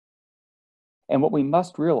And what we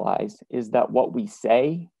must realize is that what we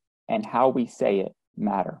say and how we say it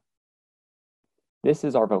matter. This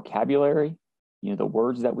is our vocabulary, the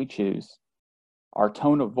words that we choose, our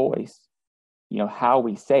tone of voice, how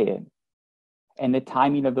we say it, and the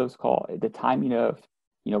timing of those calls, the timing of,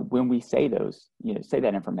 when we say those, say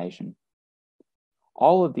that information.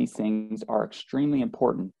 All of these things are extremely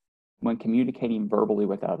important when communicating verbally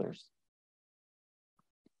with others.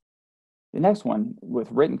 The next one, with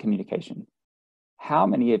written communication. How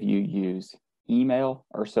many of you use email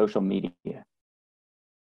or social media?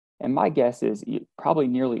 And my guess is probably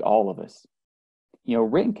nearly all of us.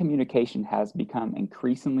 Written communication has become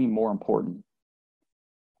increasingly more important.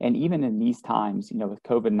 And even in these times, with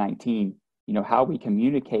COVID-19, how we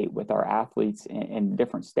communicate with our athletes and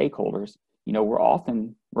different stakeholders, we're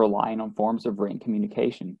often relying on forms of written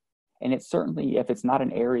communication. And it's certainly, if it's not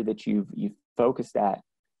an area that you've focused at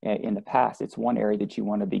in the past, it's one area that you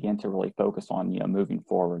want to begin to really focus on, moving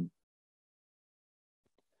forward.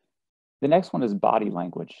 The next one is body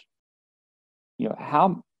language.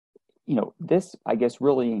 This, I guess,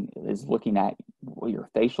 really is looking at what your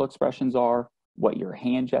facial expressions are, what your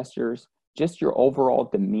hand gestures, just your overall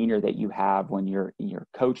demeanor that you have when you're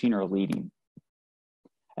coaching or leading.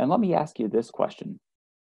 And let me ask you this question.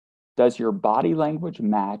 Does your body language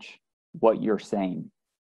match what you're saying?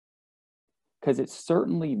 Because it's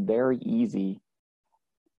certainly very easy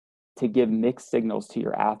to give mixed signals to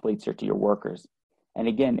your athletes or to your workers. And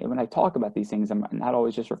again, when I talk about these things, I'm not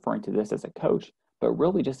always just referring to this as a coach, but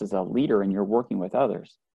really just as a leader and you're working with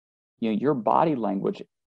others. Your body language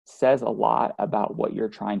says a lot about what you're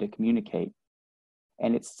trying to communicate.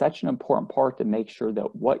 And it's such an important part to make sure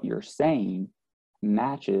that what you're saying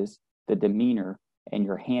matches the demeanor and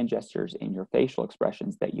your hand gestures and your facial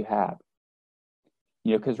expressions that you have.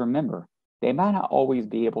 Because remember, they might not always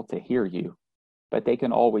be able to hear you, but they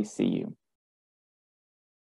can always see you.